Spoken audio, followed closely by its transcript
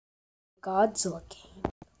Godzilla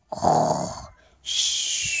Gang.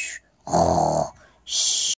 Shh.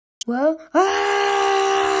 Shh. Well,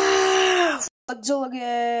 Godzilla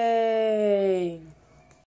Gang.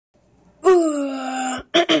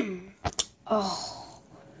 Oh,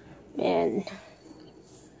 man.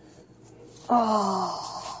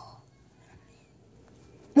 Oh.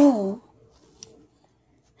 Oh.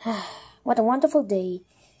 What a wonderful day.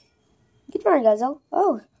 Good morning, Godzilla.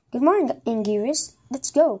 Oh, good morning, Anguirus.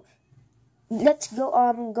 Let's go.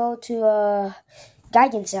 Go to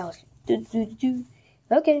Gigan's house.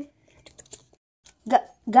 Okay.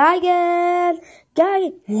 Gigan.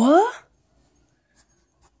 What?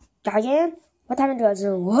 Gigan? What happened to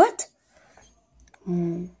Godzilla? What?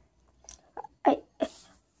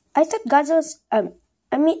 I thought Godzilla's I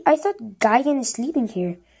thought Gigan is sleeping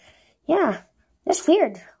here. Yeah, that's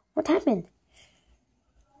weird. What happened?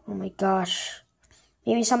 Oh my gosh.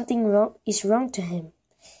 Maybe something is wrong to him.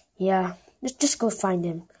 Yeah, let's just go find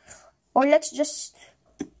him. Or let's just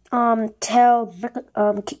tell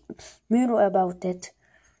Muro about it.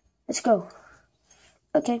 Let's go.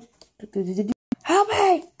 Okay. Help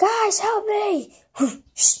me! Guys, help me!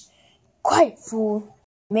 Shh. Quiet, fool.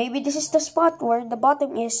 Maybe this is the spot where the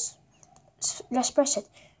bottom is. Let's press it.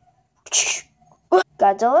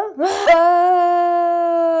 Godzilla?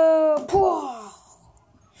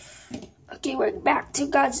 Okay, we're back to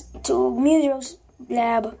Muro's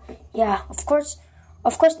lab. Yeah, of course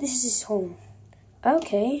this is his home.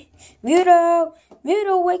 Okay. Muro,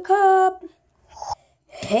 wake up!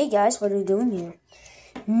 Hey guys, what are you doing here?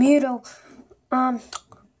 Muro,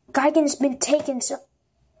 Gigan has been taken,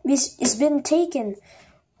 it's been taken.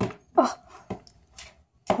 Oh,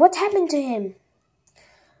 what happened to him?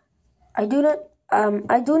 I do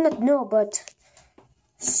not know, but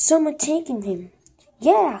someone taken him.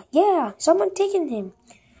 Yeah, someone taken him.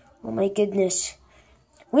 Oh my goodness.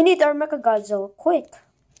 We need our Mechagodzilla, quick.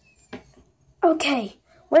 Okay,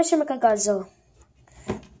 where's your Mechagodzilla?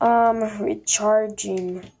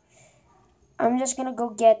 Recharging. I'm just gonna go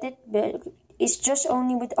get it, but it's just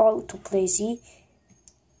only with autoplay, see?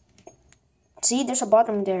 See, there's a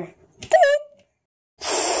bottom there.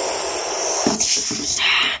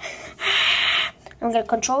 I'm gonna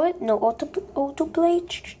control it. No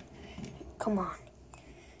autoplay. Come on.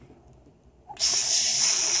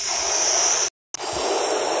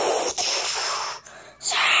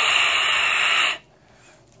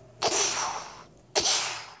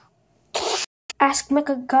 Ask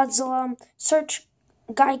Mechagodzilla, search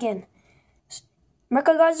Gigan.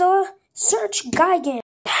 Mechagodzilla, search Gigan.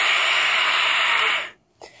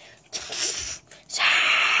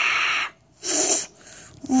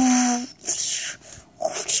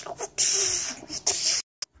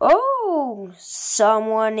 Oh,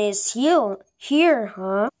 someone is here,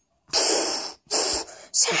 huh?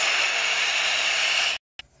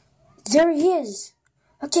 There he is.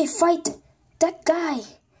 Okay, fight that guy.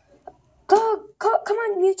 Go, come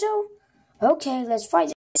on, Muto. Okay, let's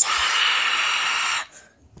fight.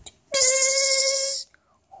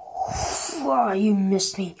 Wow, you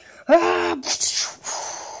missed me.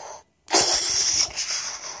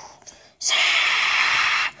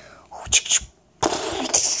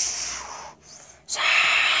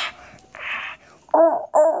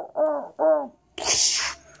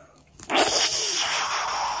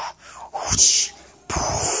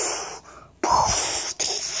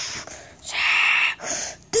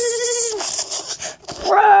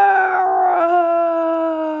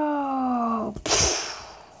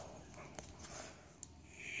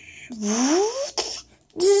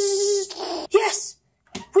 Yes!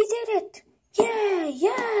 We did it!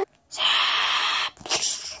 Yeah!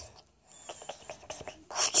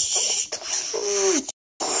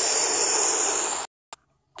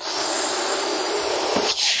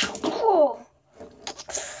 Whoa.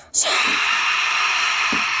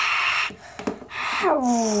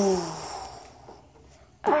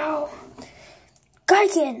 Ow.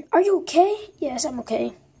 Gigan, are you okay? Yes, I'm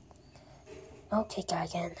okay. Okay,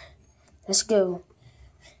 Gigan. Let's go.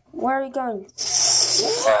 Where are we going?